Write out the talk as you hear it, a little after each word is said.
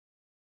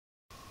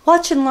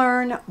Watch and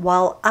learn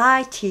while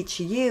I teach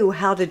you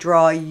how to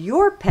draw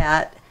your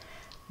pet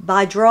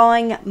by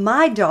drawing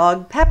my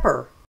dog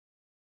Pepper.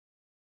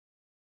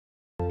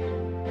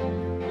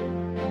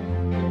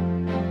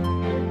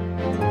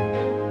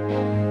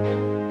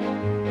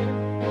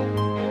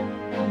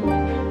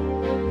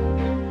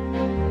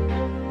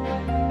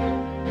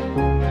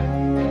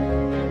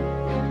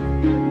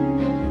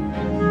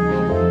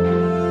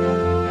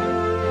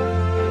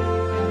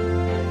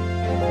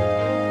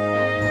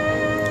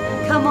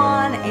 Come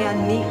on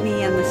and meet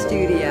me in the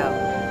studio.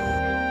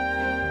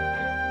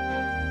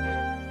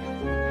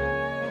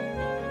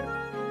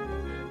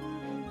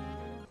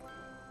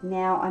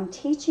 Now I'm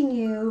teaching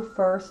you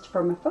first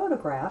from a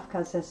photograph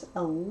because it's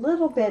a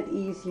little bit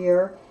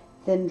easier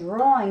than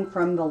drawing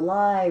from the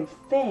live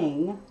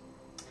thing,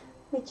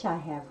 which I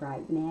have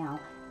right now.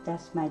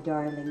 That's my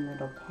darling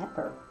little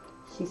Pepper.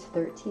 She's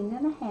 13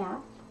 and a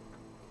half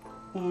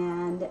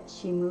and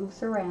she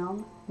moves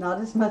around, not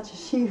as much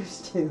as she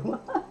used to.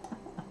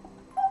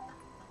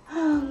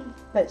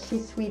 But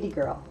she's sweetie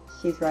girl.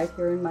 She's right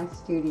here in my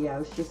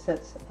studio. She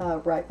sits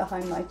right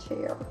behind my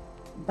chair.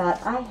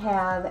 But I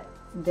have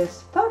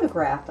this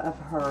photograph of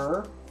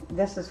her.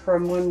 This is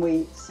from when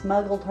we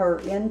smuggled her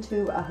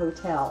into a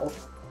hotel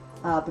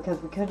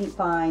because we couldn't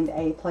find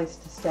a place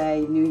to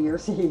stay New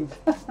Year's Eve.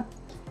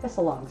 It's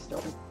a long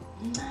story.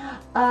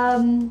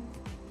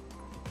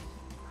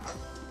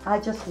 I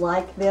just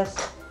like this.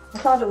 I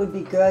thought it would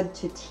be good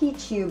to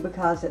teach you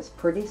because it's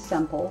pretty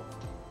simple.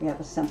 We have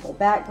a simple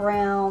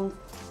background.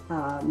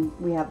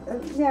 We have a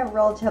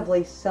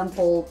relatively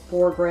simple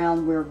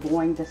foreground. We're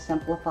going to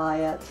simplify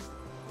it.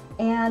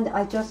 And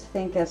I just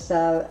think it's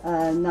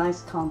a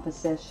nice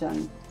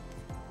composition.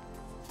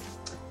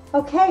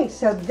 Okay,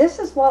 so this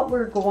is what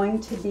we're going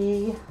to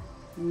be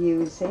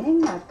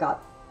using. I've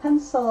got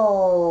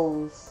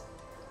pencils.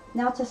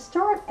 Now to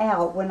start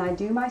out, when I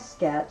do my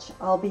sketch,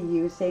 I'll be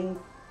using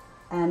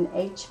an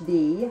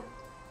HB.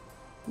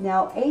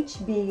 Now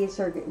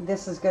HBs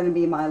this is going to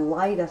be my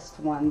lightest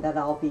one that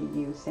I'll be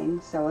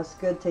using, so it's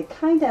good to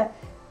kind of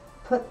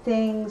put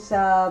things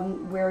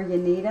where you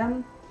need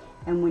them,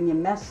 and when you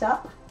mess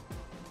up,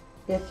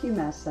 if you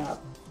mess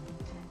up.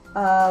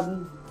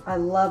 I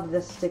love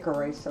this stick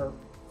eraser,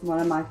 one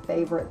of my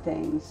favorite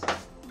things,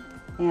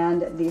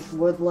 and these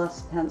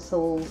woodless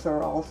pencils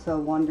are also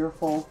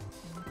wonderful.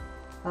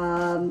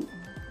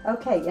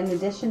 Okay, in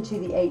addition to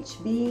the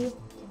HB,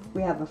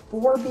 we have a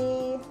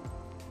 4B,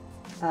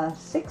 a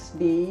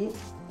 6B,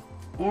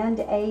 and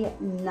a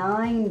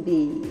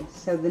 9B.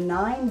 So the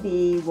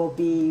 9B will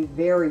be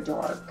very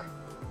dark.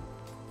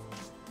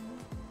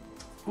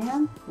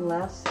 And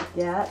let's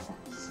get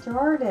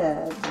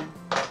started.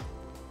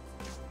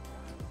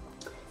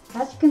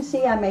 As you can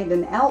see, I made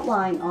an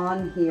outline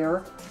on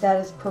here that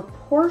is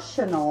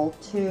proportional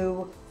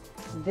to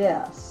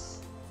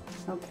this.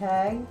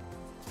 Okay?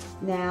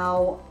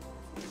 Now,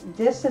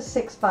 this is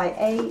 6 by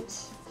 8.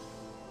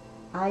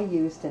 I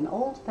used an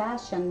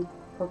old-fashioned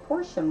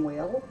proportion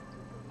wheel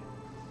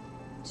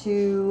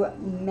to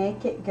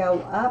make it go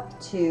up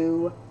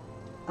to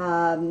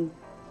 9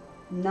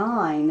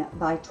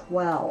 by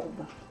 12,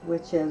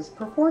 which is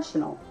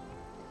proportional.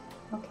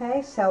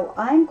 Okay, so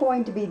I'm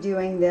going to be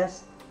doing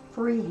this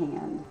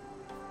freehand.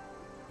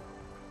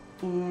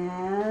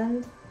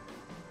 And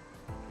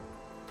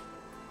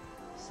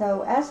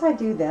so as I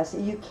do this,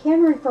 you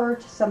can refer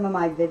to some of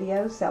my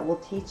videos that will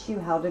teach you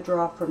how to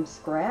draw from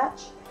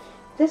scratch.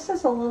 This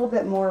is a little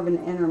bit more of an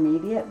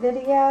intermediate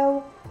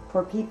video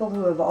for people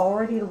who have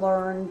already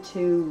learned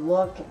to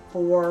look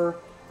for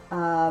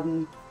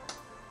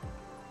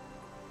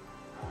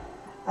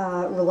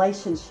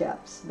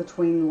relationships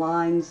between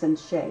lines and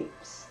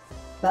shapes.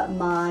 But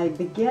my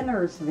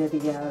beginners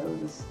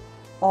videos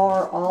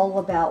are all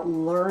about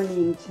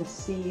learning to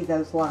see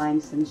those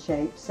lines and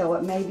shapes, so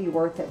it may be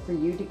worth it for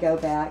you to go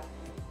back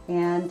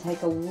and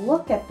take a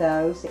look at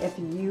those if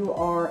you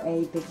are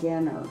a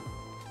beginner.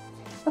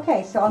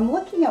 Okay, so I'm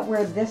looking at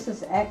where this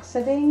is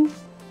exiting.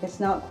 It's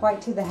not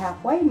quite to the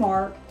halfway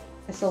mark.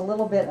 It's a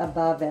little bit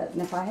above it.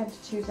 And if I had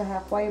to choose a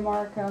halfway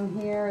mark on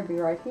here, it'd be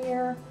right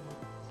here.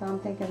 So I'm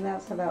thinking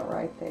that's about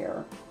right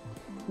there.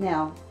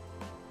 Now,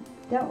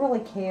 don't really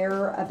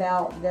care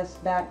about this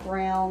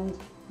background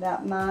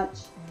that much.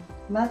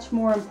 Much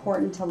more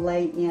important to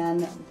lay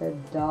in the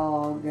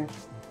dog.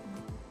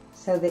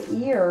 So the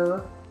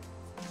ear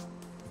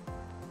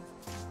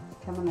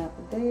coming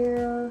up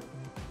there.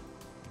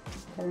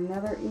 Got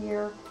another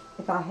ear.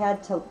 If I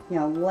had to,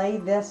 lay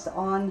this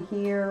on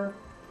here,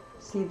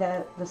 see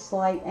that the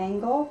slight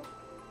angle?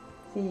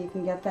 See, you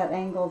can get that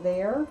angle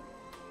there.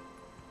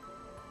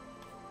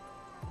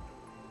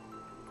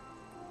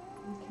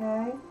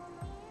 Okay,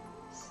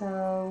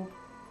 so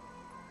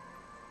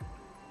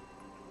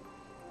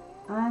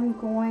I'm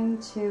going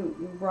to,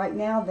 right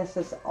now this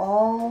is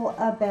all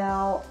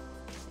about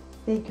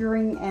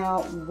figuring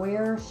out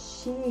where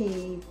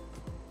she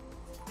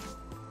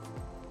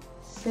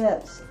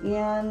sits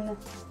in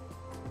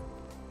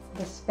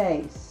the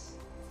space.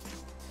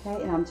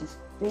 Okay, and I'm just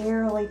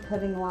barely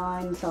putting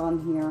lines on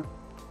here.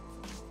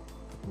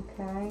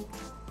 Okay,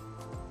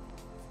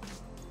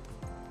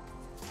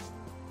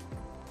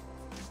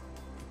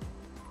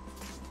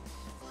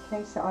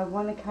 Okay, so I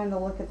want to kind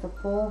of look at the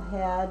full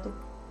head.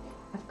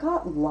 I've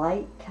got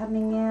light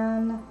coming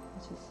in,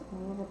 which is a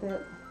little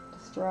bit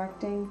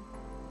distracting.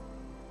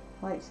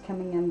 Light's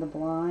coming in the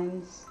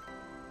blinds.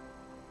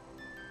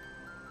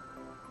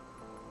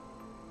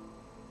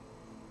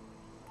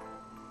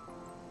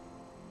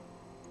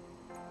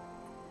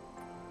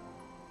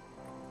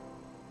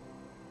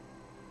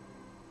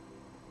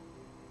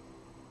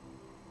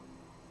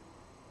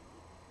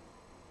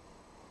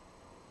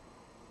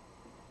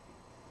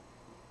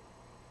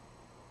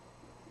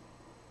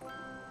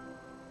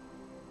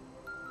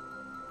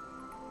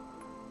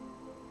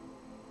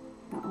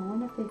 Now I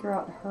want to figure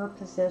out her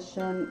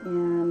position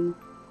in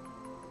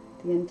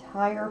the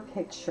entire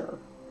picture.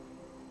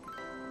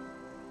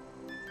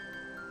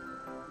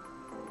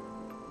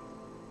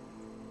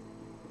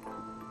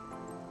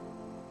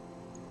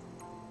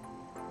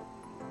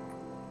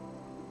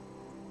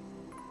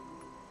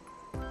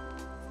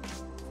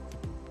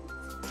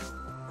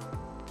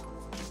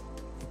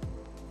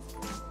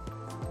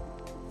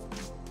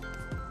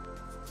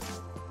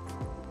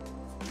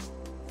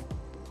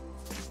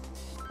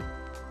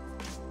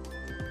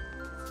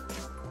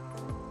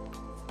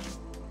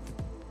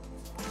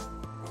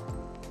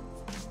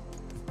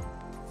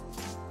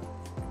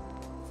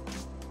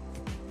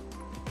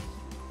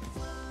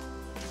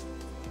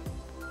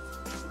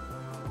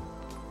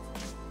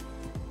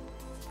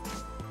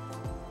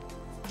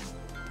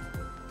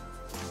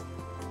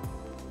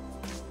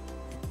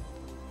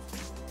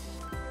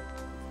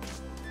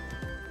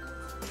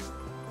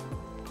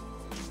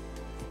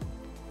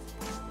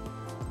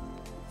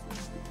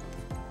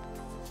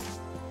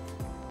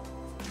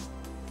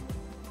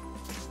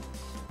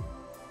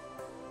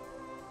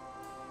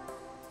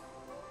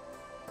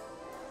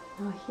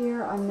 Now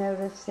here I'm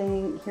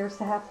noticing, here's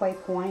the halfway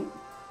point.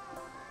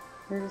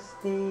 Here's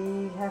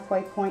the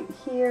halfway point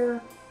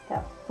here.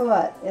 That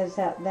foot is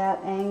at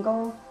that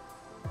angle.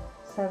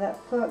 So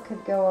that foot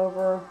could go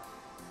over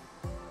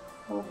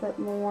a little bit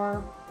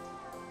more.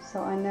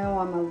 So I know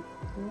I'm a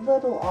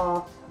little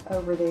off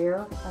over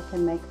there. I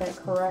can make that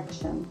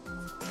correction.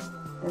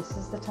 This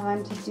is the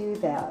time to do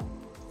that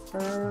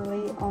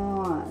early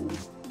on.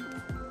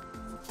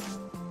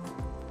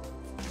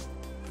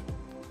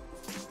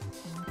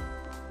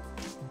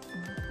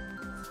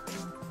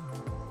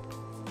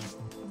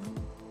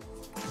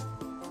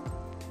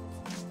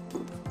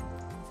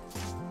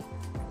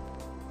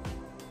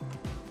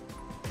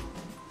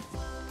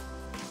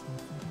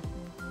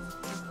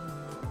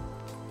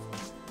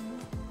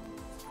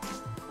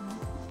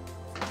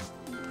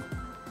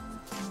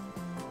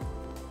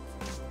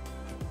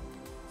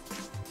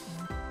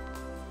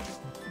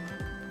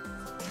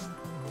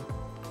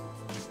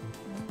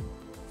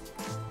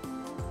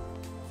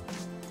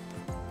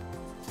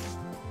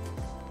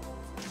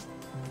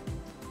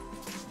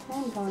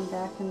 I'm going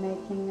back and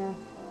making a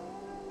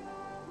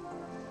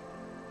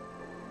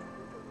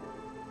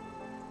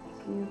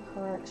few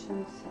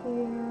corrections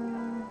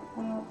here,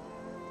 up,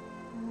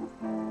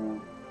 that way.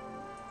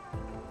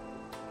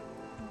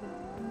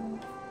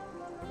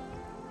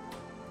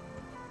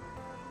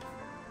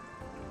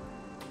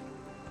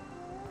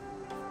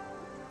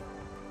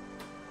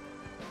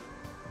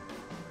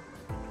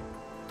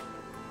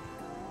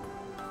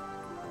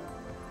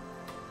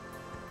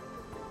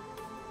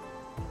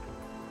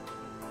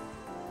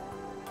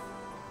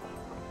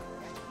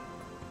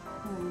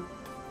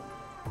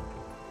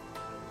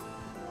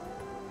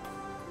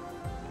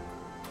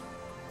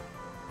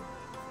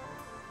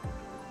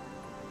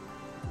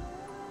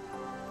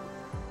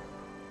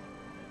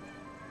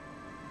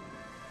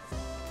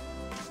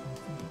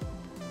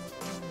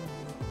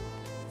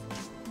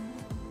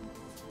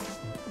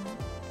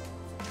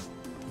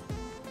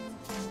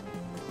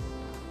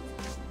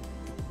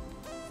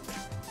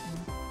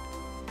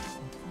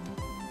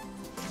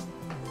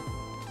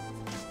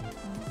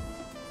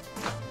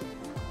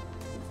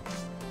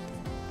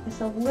 It's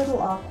a little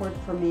awkward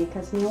for me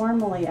because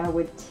normally I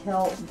would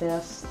tilt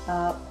this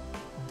up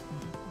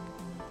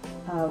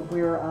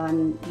where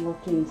I'm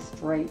looking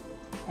straight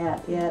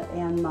at it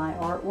and my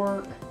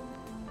artwork,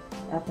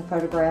 at the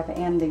photograph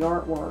and the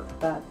artwork,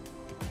 but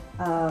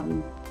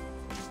I've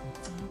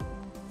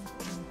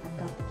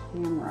got the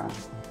camera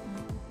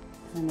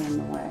kind of in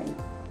the way.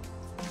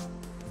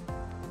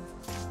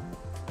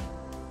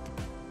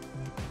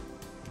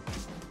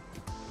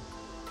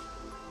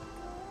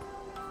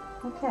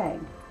 Okay.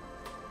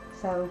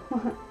 So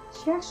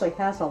she actually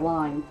has a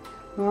line.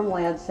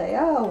 Normally I'd say,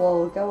 oh,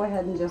 well, go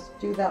ahead and just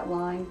do that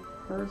line.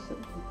 Hers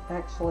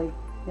actually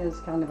is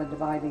kind of a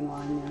dividing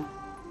line there.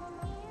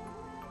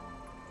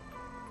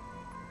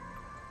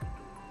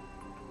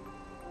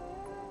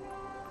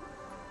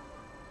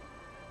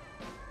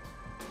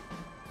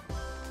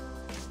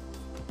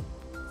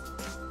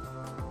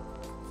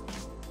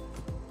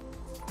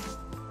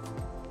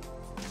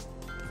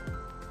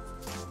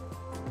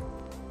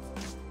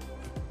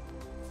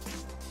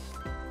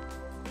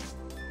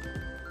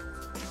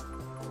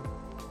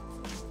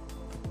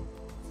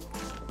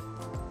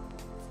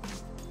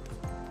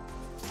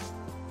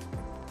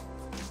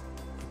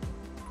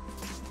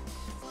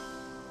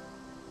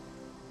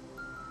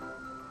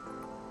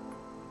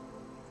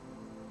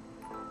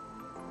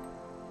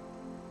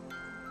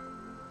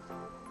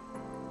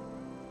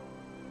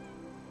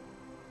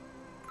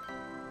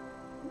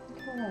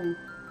 Okay.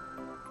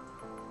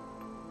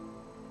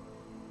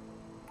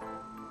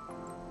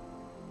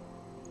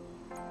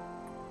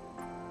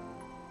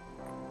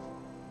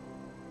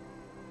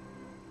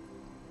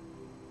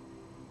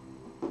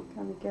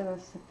 Gotta get a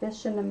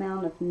sufficient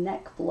amount of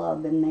neck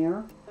flub in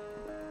there.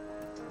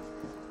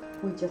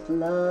 We just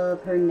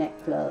love her neck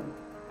flub.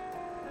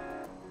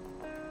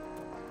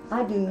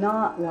 I do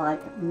not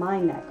like my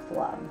neck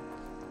flub,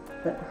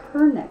 but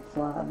her neck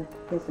flub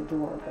is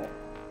adorable.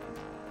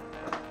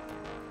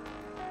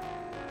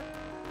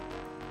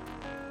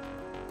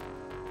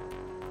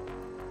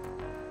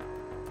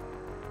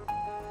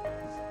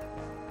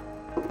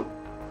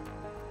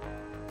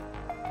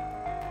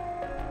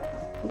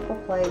 If people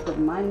played with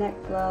my neck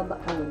flub,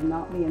 I would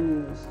not be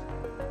amused.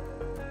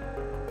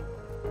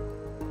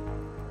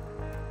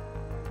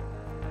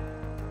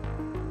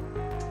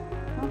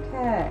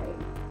 Okay.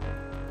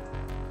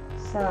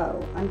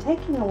 So, I'm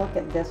taking a look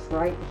at this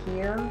right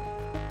here.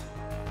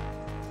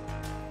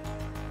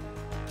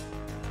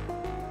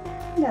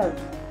 Kind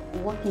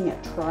of looking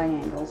at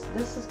triangles.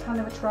 This is kind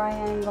of a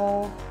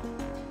triangle,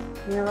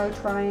 narrow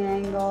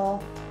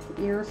triangle,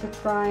 the ear's a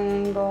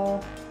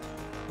triangle.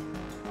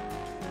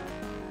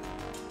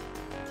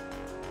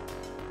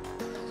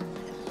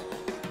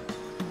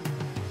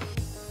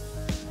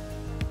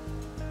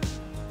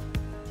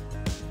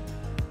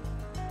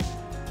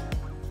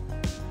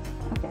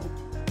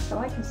 So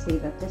I can see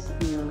that this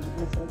ear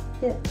is a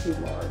bit too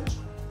large.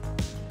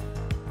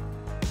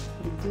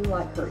 I do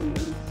like her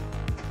ears.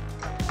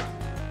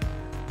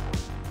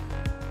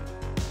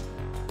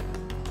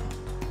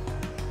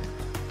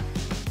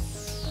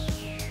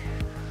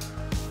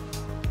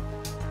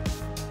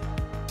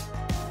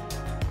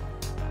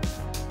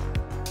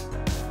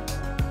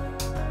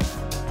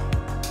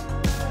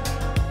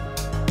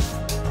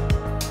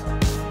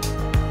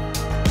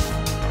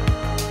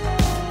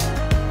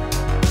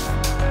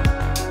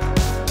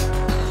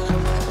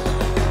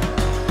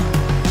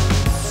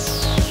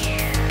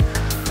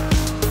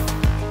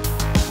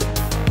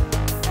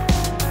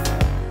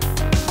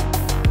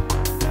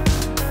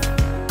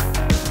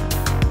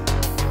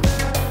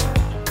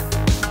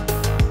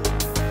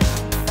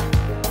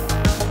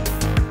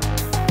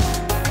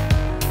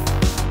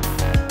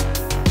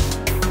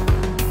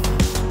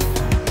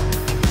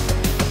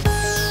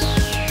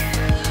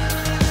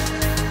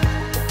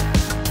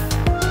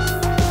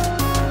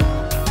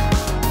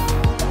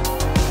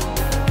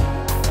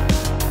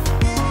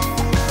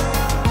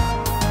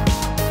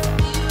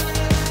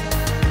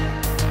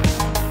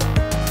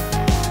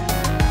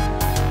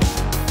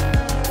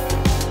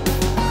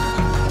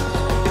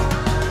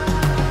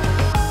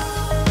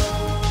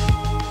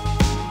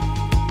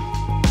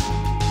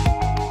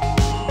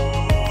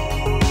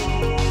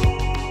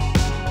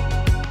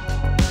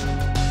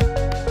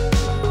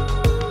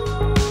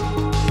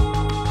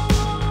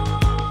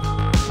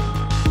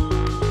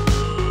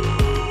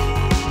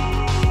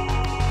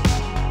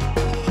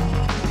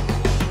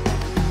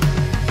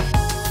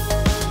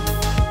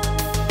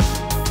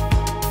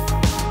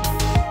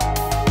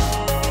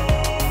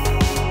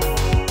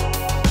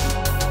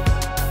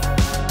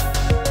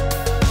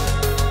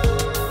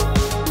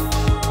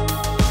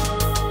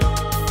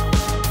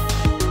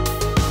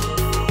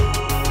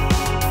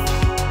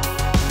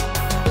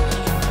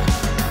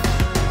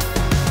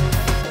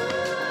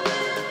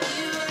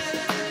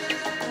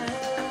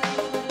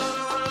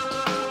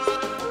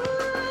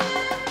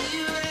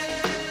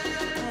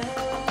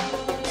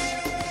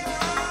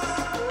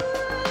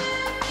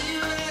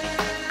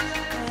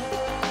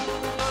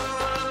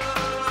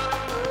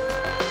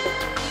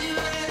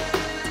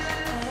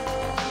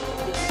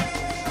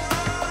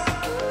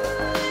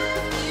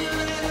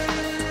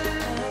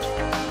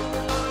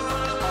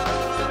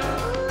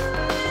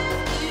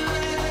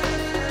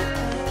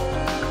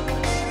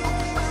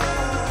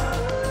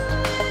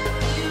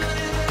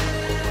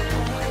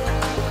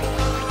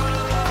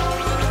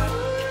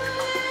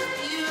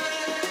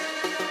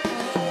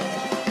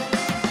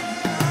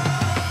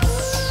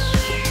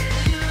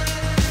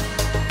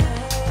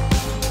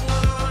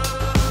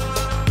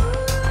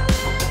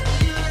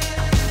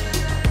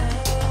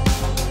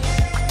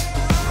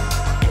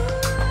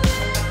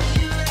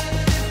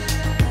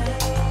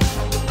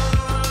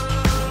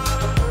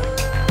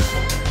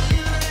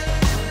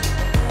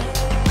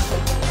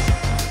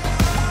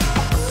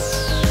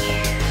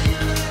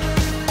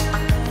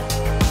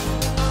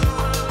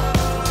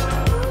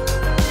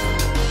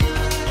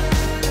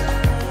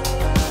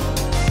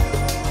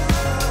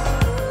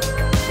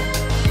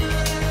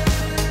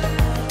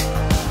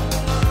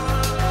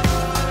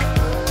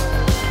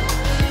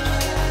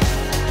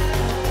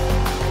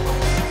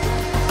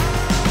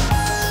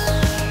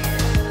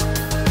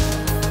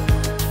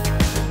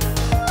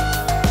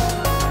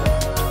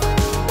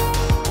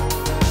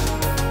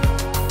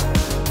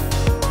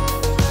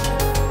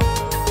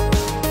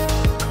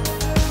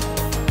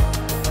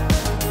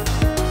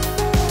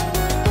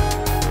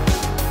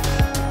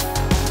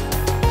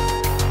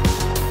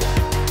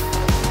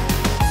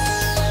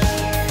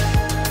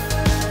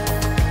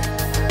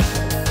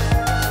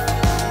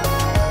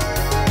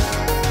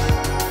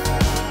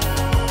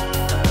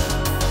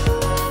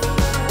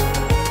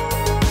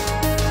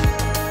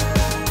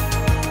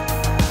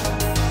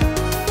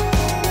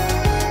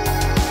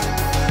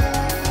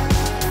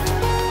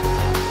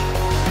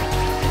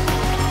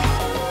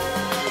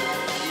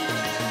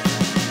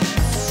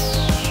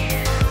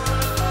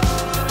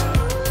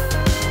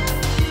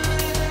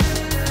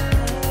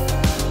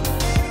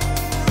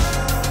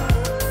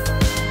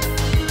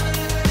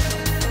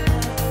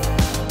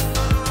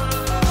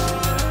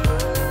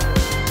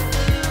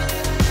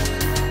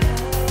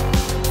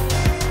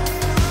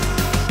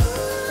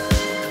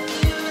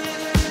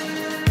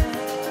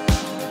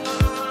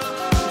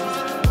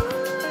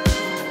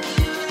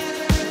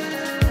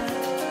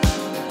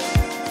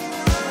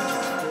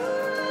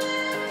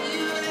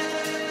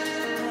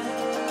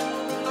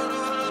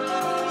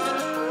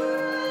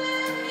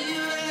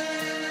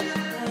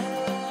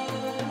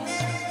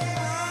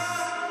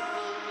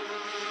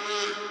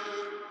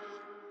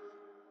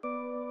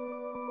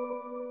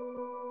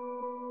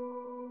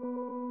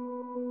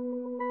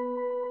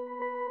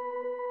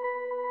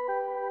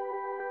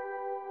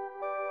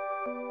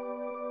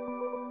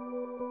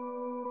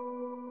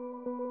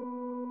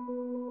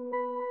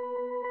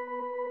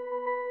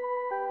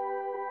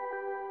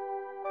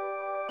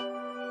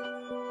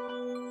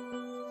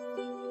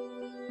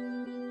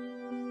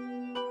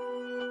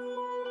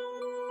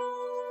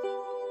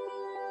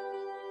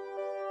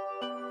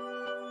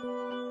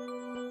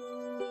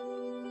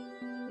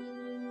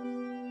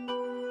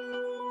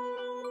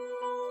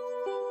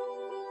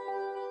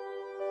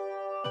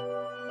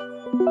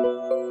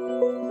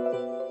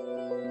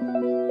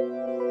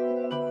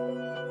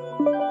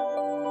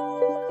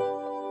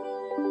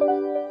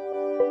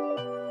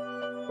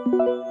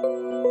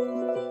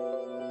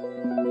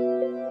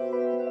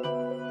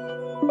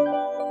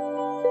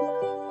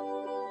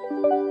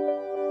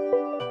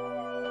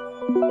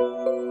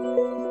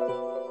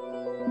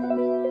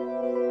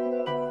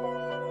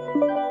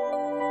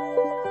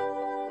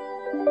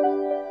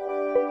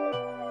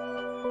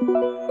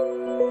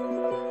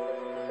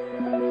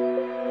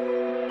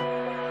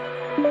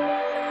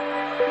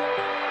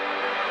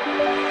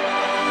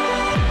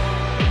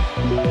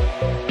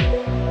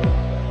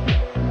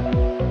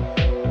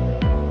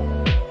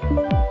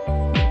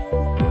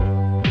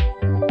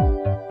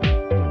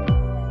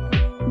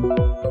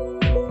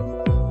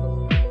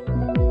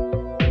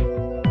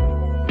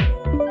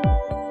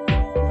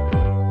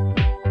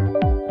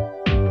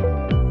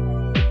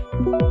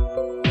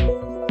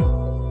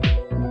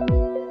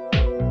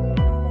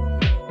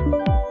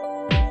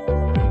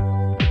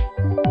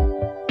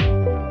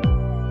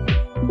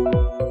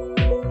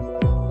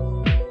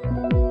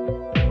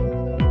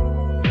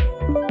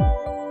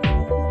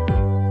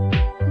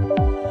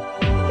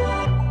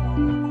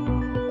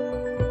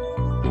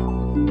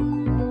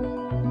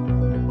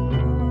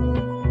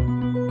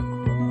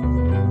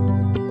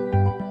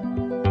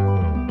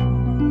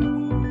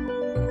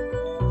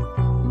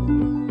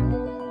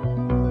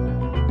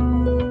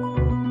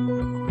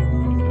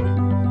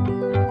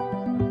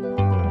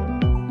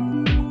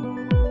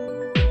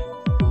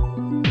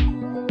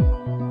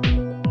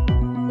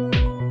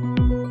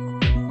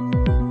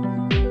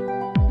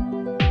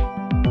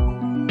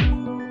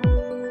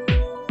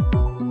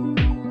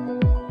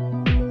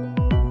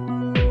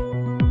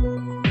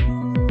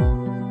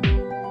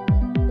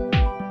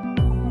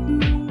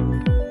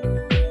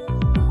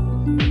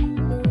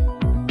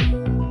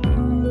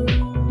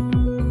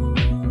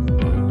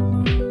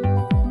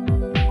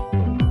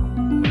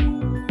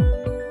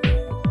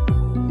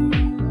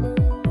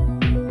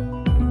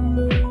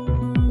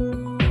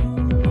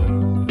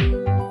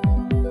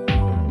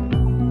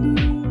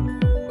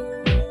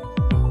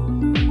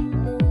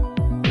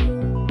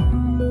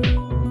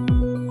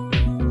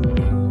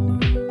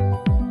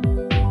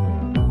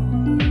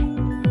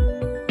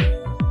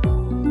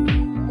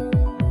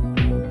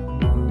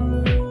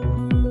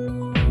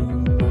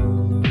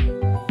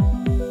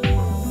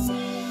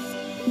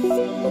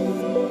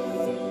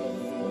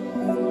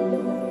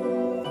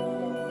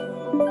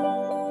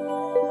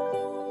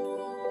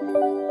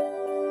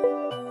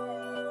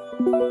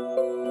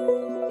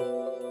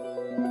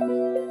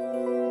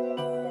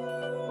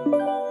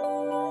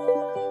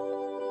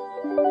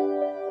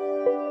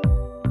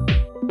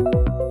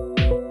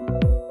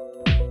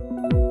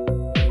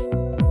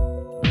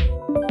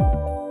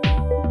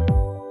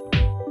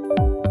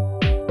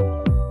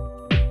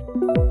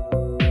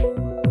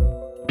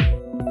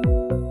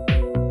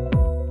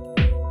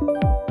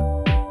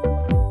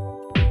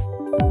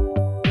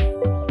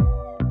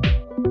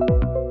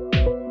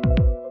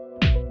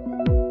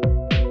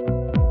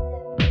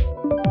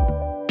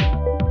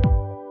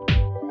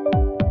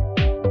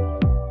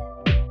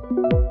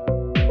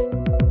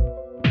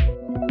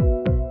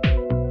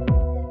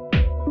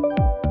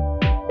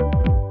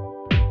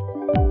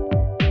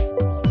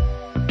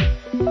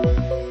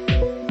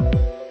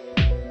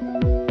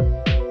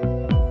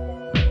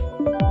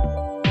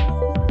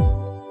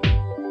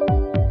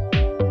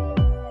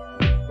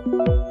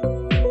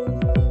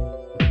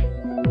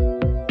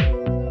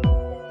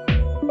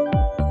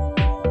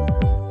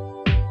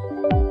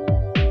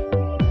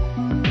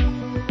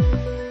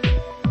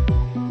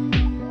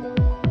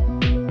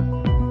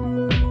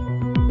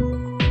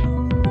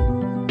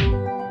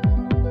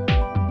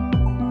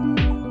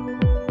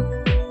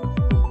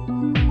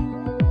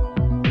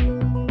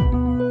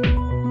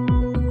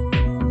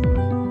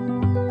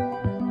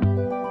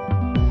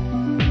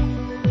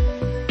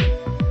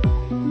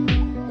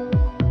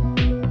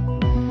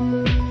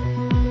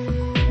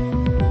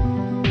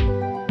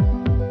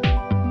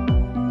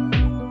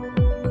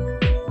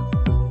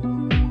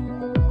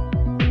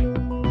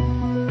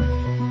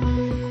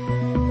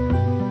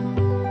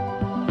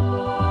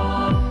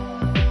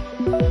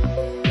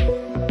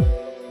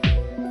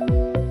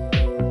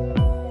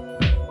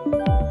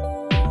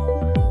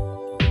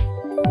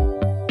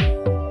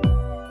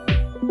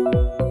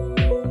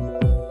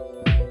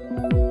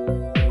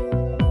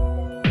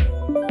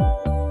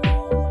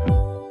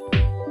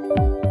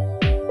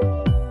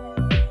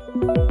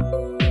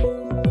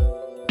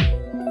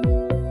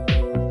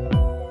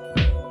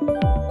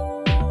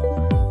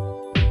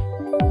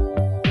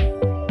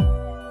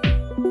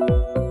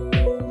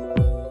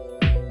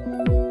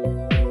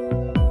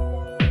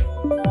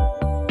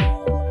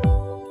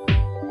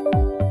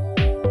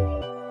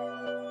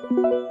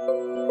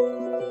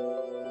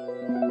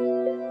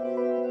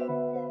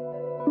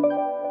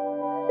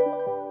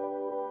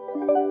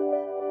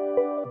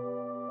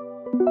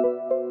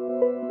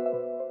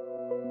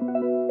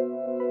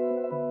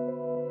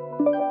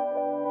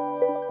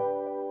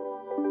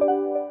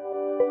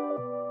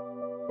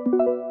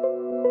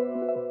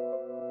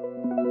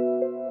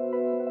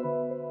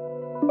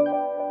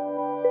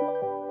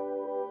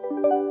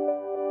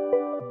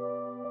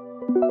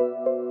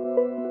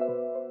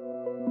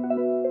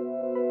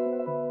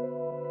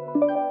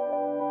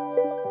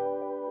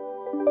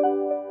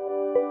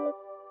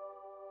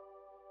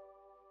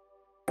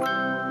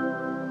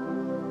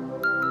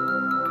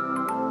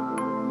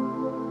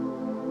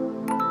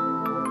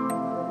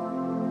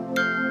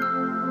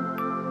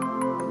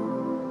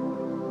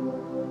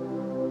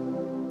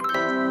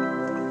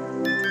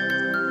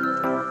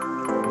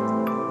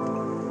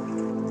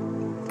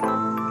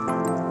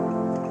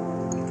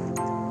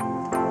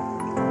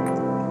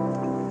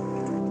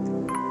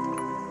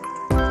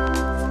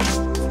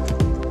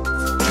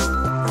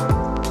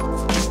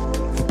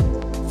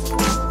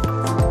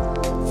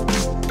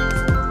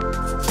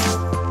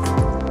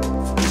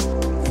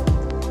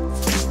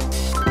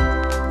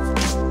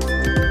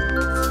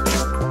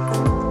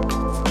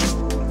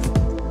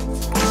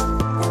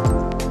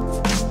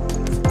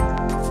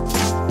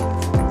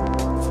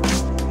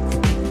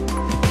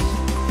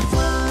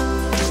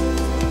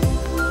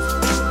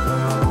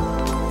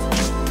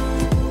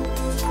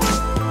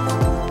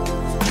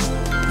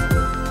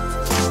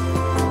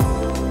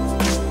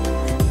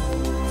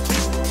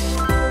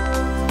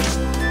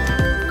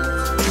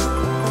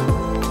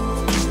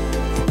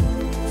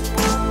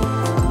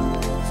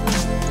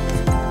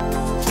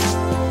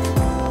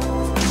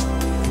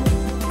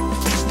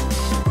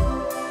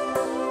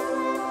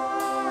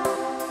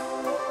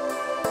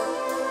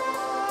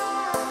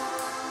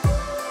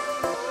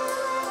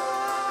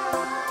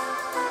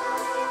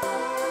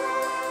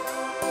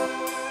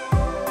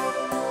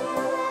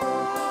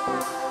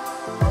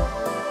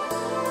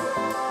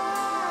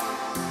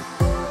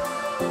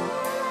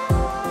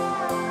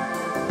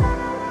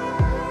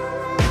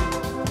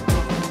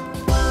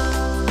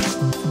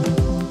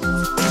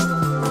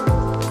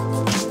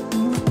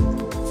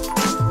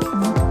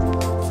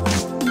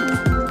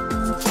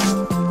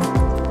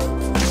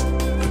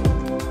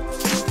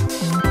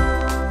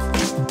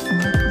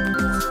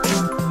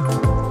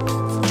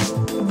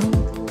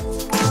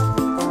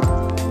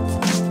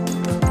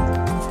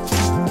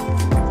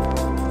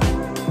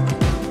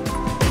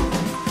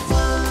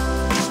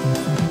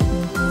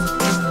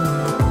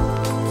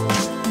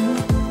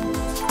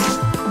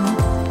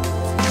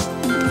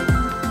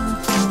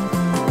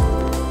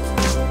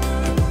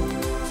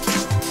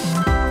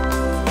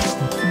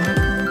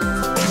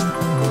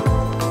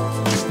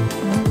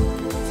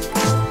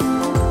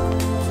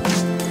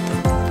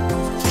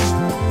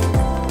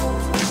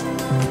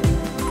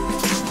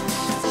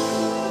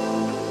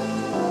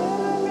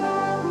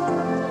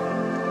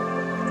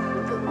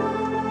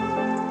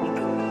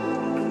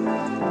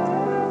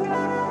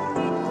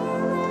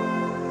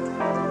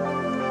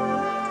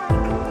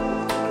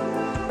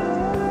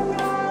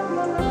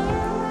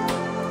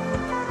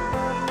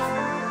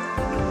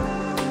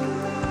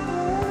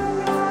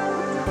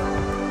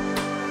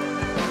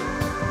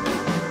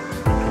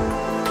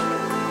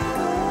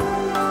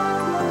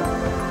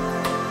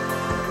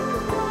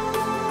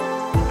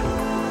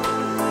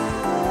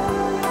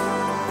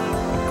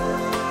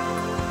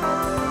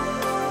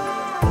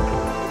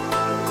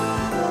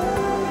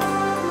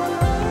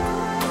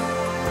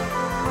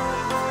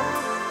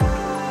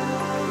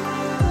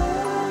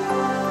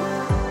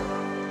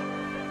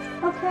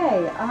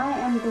 Okay, I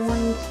am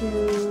going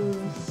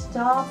to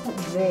stop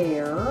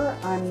there.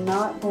 I'm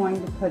not going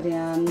to put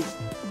in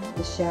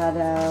the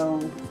shadow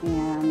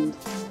and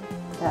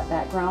that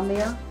background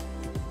there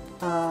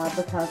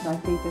because I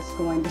think it's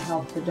going to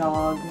help the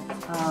dog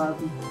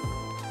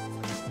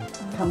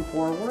come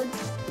forward,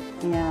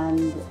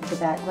 and the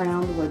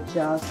background would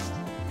just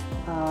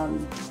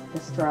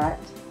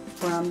distract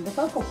from the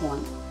focal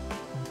point.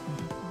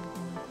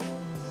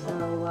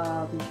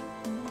 So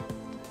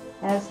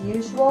as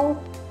usual,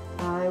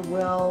 I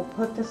will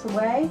put this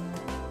away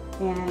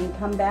and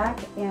come back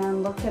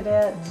and look at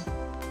it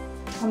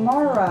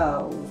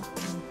tomorrow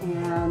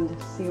and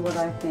see what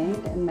I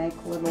think and make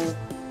little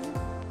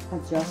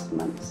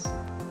adjustments.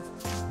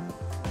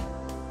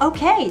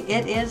 Okay,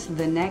 it is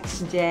the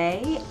next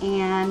day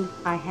and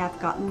I have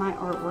gotten my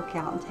artwork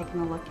out and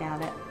taken a look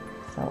at it.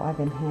 So I've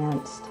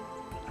enhanced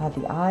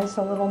the eyes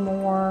a little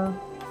more,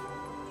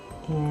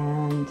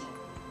 and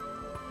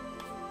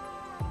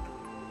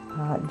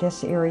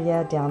this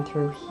area down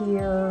through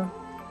here.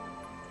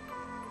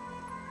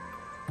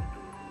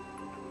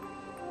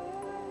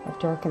 I've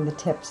darkened the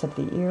tips of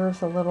the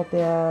ears a little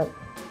bit.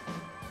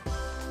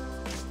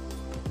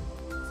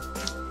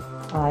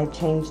 I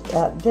changed,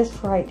 this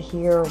right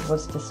here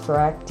was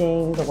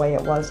distracting the way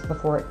it was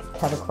before it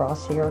cut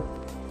across here.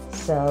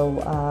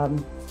 So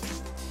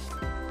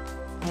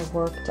I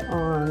worked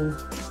on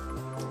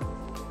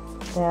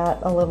that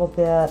a little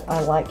bit.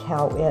 I like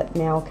how it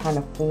now kind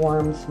of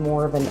forms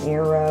more of an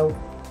arrow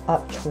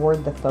up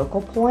toward the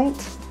focal point.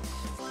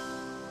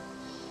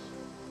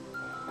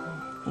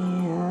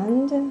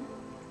 And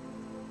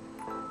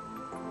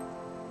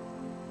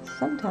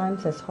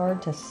sometimes it's hard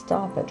to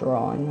stop a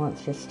drawing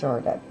once you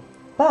start it.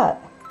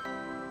 But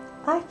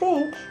I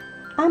think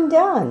I'm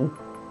done.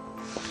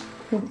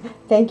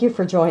 Thank you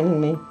for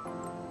joining me.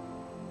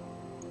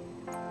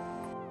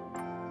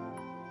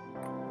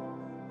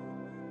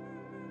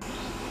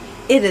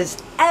 It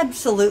is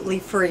absolutely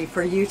free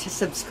for you to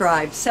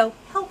subscribe, so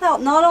help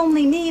out not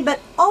only me, but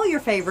all your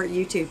favorite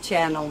YouTube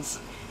channels.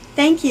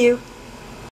 Thank you.